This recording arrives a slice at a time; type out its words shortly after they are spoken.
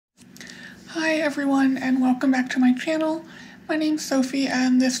Hi everyone and welcome back to my channel. My name's Sophie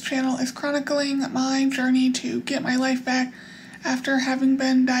and this channel is chronicling my journey to get my life back after having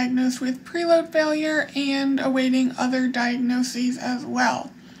been diagnosed with preload failure and awaiting other diagnoses as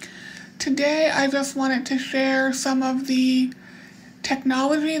well. Today I just wanted to share some of the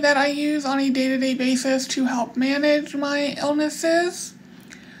technology that I use on a day-to-day basis to help manage my illnesses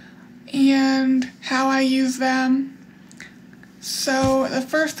and how I use them. So the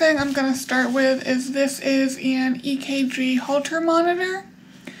first thing I'm going to start with is this is an EKG Holter monitor.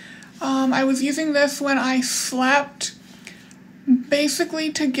 I was using this when I slept,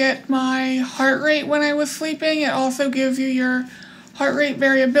 basically to get my heart rate when I was sleeping. It also gives you your heart rate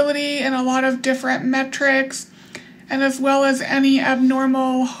variability and a lot of different metrics, and as well as any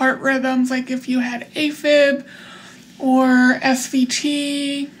abnormal heart rhythms, like if you had AFib or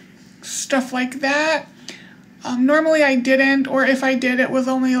SVT, stuff like that. Normally I didn't, or if I did, it was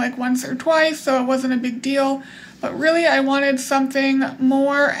only like once or twice, so it wasn't a big deal. But really I wanted something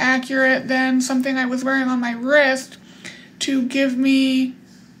more accurate than something I was wearing on my wrist to give me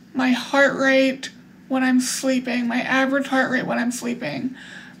my heart rate when I'm sleeping, my average heart rate when I'm sleeping.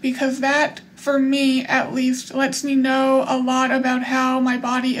 Because that, for me at least, lets me know a lot about how my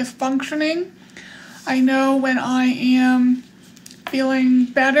body is functioning. I know when I am feeling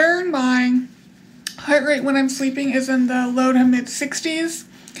better, my heart rate when I'm sleeping is in the low to mid 60s,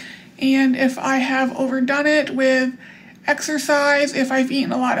 and if I have overdone it with exercise, if I've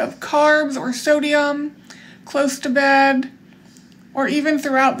eaten a lot of carbs or sodium close to bed, or even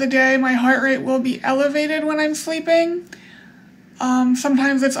throughout the day, my heart rate will be elevated when I'm sleeping.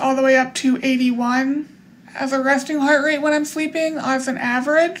 Sometimes it's all the way up to 81 as a resting heart rate when I'm sleeping as an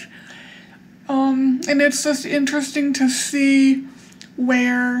average. And it's just interesting to see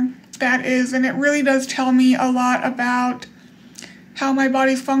where that is, and it really does tell me a lot about how my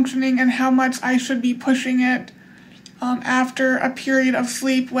body's functioning and how much I should be pushing it after a period of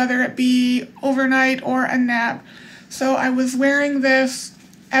sleep, whether it be overnight or a nap. So I was wearing this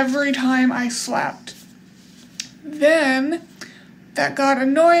every time I slept. Then that got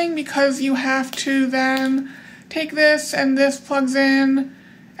annoying because you have to then take this, and this plugs in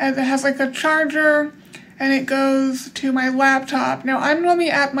and it has like a charger, and it goes to my laptop. Now, I'm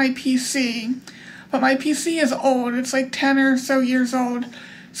normally at my PC, but my PC is old. It's like 10 or so years old.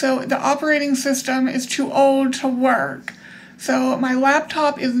 So the operating system is too old to work. So my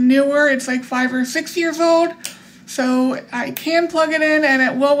laptop is newer. It's like 5 or 6 years old. So I can plug it in and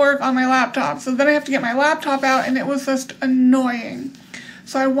it will work on my laptop. So then I have to get my laptop out, and it was just annoying.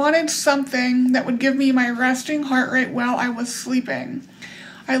 So I wanted something that would give me my resting heart rate while I was sleeping.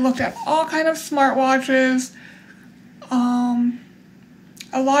 I looked at all kind of smartwatches.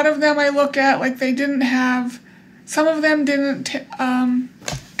 A lot of them I looked at, like they didn't have, some of them didn't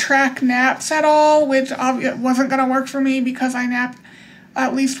track naps at all, which it wasn't going to work for me because I nap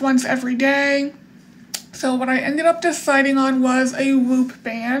at least once every day. So what I ended up deciding on was a Whoop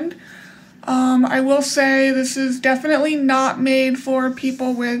band. I will say this is definitely not made for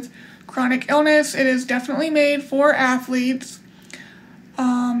people with chronic illness. It is definitely made for athletes.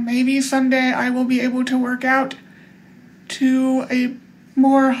 Maybe someday I will be able to work out to a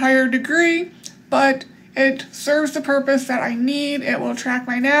more higher degree, but it serves the purpose that I need. It will track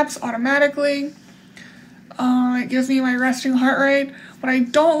my naps automatically. It gives me my resting heart rate. What I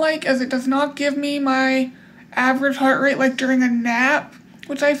don't like is it does not give me my average heart rate like during a nap,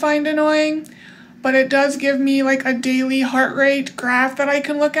 which I find annoying, but it does give me like a daily heart rate graph that I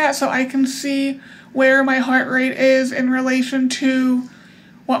can look at, so I can see where my heart rate is in relation to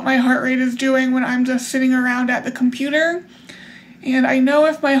what my heart rate is doing when I'm just sitting around at the computer. And I know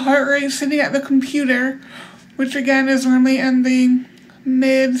if my heart rate is sitting at the computer, which again is normally in the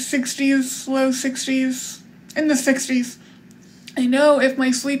mid 60s, low 60s, in the 60s, I know if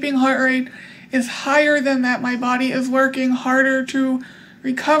my sleeping heart rate is higher than that, my body is working harder to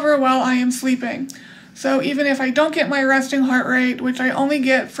recover while I am sleeping. So even if I don't get my resting heart rate, which I only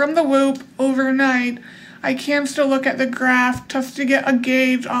get from the Whoop overnight, I can still look at the graph just to get a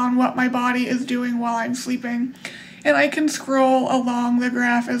gauge on what my body is doing while I'm sleeping. And I can scroll along the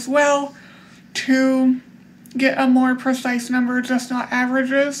graph as well to get a more precise number, just not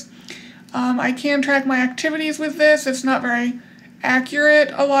averages. I can track my activities with this. It's not very accurate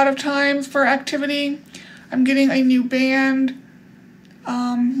a lot of times for activity. I'm getting a new band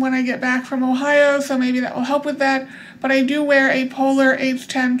when I get back from Ohio, so maybe that will help with that. But I do wear a Polar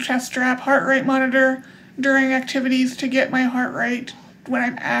H10 chest strap heart rate monitor during activities to get my heart rate when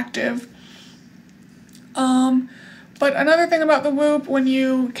I'm active. But another thing about the Whoop, when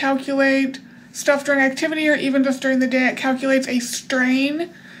you calculate stuff during activity or even just during the day, it calculates a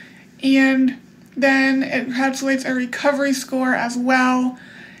strain and then it calculates a recovery score as well.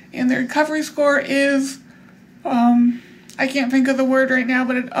 And the recovery score is, I can't think of the word right now,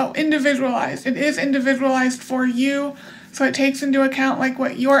 but individualized. It is individualized for you. So it takes into account like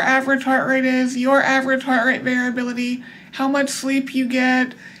what your average heart rate is, your average heart rate variability, how much sleep you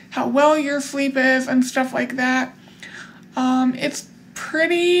get, how well your sleep is, and stuff like that. It's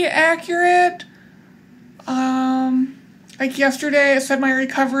pretty accurate. Like yesterday, it said my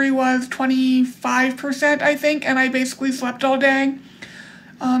recovery was 25%, I think, and I basically slept all day.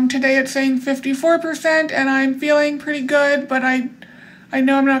 Today it's saying 54%, and I'm feeling pretty good, but I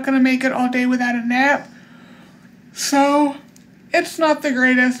know I'm not going to make it all day without a nap. So, it's not the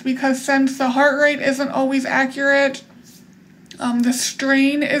greatest, because since the heart rate isn't always accurate, the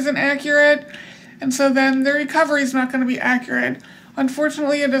strain isn't accurate, and so then the recovery is not going to be accurate.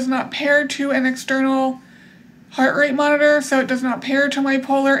 Unfortunately, it is not paired to an external heart rate monitor, so it does not pair to my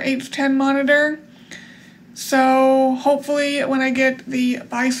Polar H10 monitor. So hopefully when I get the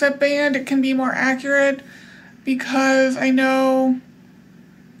bicep band, it can be more accurate, because I know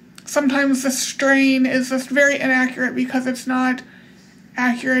sometimes the strain is just very inaccurate because it's not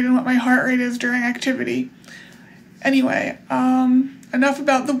accurate in what my heart rate is during activity. Anyway, enough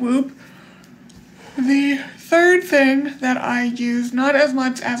about the Whoop. The third thing that I use, not as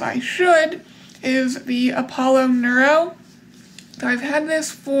much as I should, is the Apollo Neuro. So I've had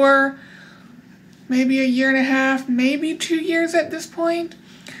this for maybe a year and a half, maybe 2 years at this point.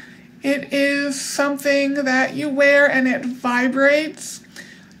 It is something that you wear and it vibrates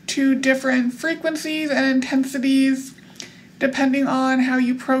to different frequencies and intensities depending on how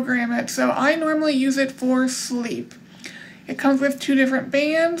you program it. So I normally use it for sleep. It comes with 2 different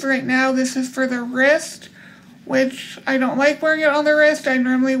bands. Right now this is for the wrist, which I don't like wearing it on the wrist. I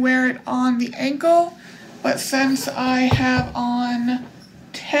normally wear it on the ankle, but since I have on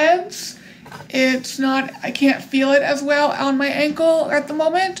TEDs, I can't feel it as well on my ankle at the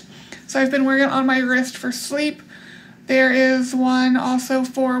moment, so I've been wearing it on my wrist for sleep. There is one also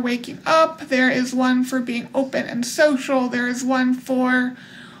for waking up. There is one for being open and social. There is one for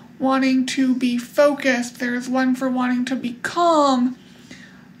wanting to be focused. There is one for wanting to be calm.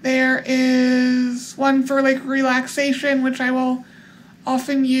 There is one for like relaxation, which I will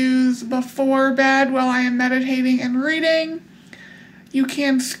often use before bed while I am meditating and reading. You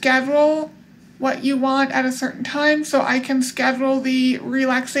can schedule what you want at a certain time, so I can schedule the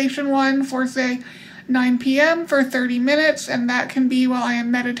relaxation one for, say, 9 p.m. for 30 minutes, and that can be while I am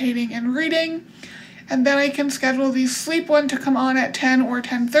meditating and reading. And then I can schedule the sleep one to come on at 10 or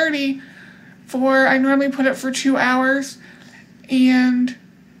 10:30 I normally put it for 2 hours, and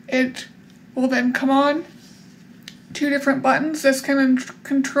it will then come on. 2 different buttons. This can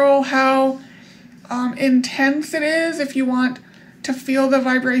control how intense it is. If you want to feel the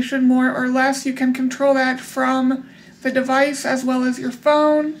vibration more or less, you can control that from the device as well as your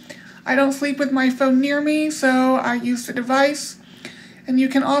phone. I don't sleep with my phone near me, so I use the device. And you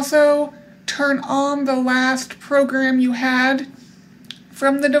can also turn on the last program you had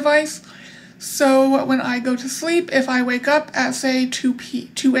from the device. So when I go to sleep, if I wake up at, say, 2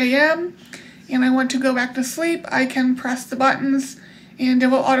 a.m. and I want to go back to sleep, I can press the buttons and it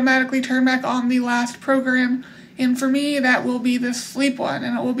will automatically turn back on the last program. And for me, that will be the sleep one,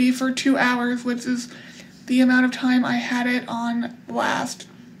 and it will be for 2 hours, which is the amount of time I had it on last.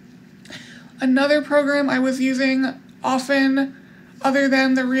 Another program I was using often, other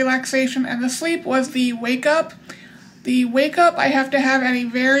than the relaxation and the sleep, was the wake up. The wake up I have to have at a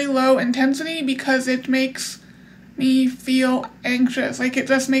very low intensity because it makes me feel anxious. Like, it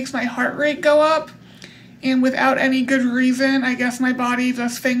just makes my heart rate go up, and without any good reason, I guess my body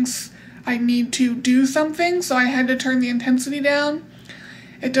just thinks I need to do something, so I had to turn the intensity down.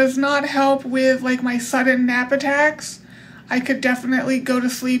 It does not help with like my sudden nap attacks. I could definitely go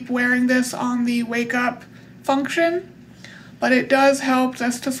to sleep wearing this on the wake up function, but it does help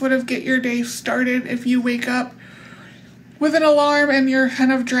just to sort of get your day started if you wake up with an alarm and you're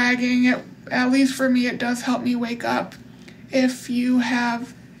kind of dragging it. At least for me, it does help me wake up. If you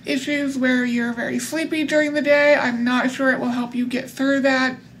have issues where you're very sleepy during the day, I'm not sure it will help you get through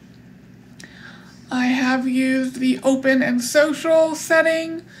that. I have used the open and social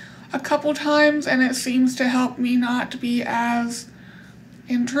setting a couple times, and it seems to help me not be as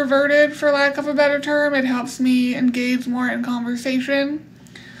introverted, for lack of a better term. It helps me engage more in conversation.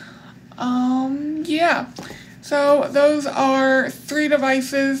 Yeah. So those are 3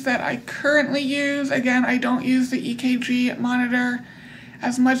 devices that I currently use. Again, I don't use the EKG monitor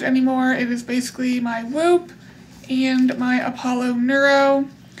as much anymore. It is basically my Whoop and my Apollo Neuro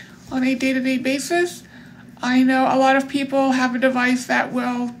on a day-to-day basis. I know a lot of people have a device that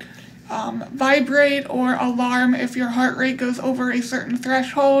will vibrate or alarm if your heart rate goes over a certain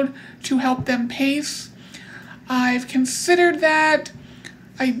threshold to help them pace. I've considered that.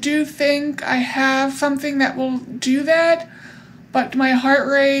 I do think I have something that will do that, but my heart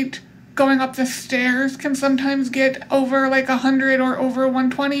rate going up the stairs can sometimes get over like 100 or over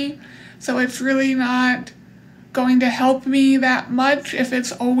 120, so it's really not going to help me that much if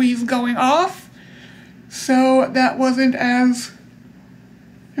it's always going off. So that wasn't as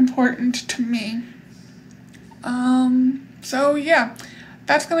important to me. So yeah,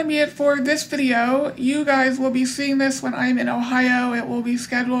 that's going to be it for this video. You guys will be seeing this when I'm in Ohio. It will be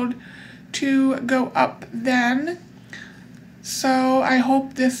scheduled to go up then. So I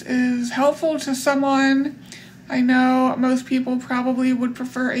hope this is helpful to someone. I know most people probably would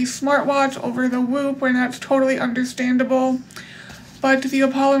prefer a smartwatch over the Whoop, and that's totally understandable. But the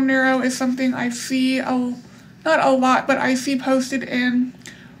Apollo Neuro is something I see, not a lot, but I see posted in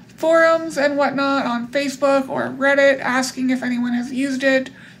forums and whatnot on Facebook or Reddit asking if anyone has used it.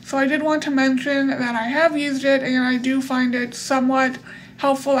 So I did want to mention that I have used it, and I do find it somewhat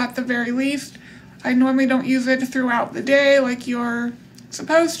helpful at the very least. I normally don't use it throughout the day like you're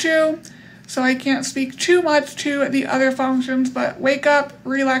supposed to, so I can't speak too much to the other functions, but wake up,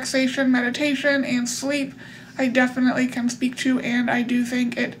 relaxation, meditation, and sleep I definitely can speak to, and I do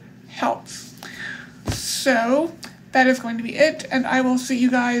think it helps. So that is going to be it, and I will see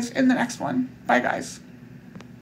you guys in the next one. Bye, guys.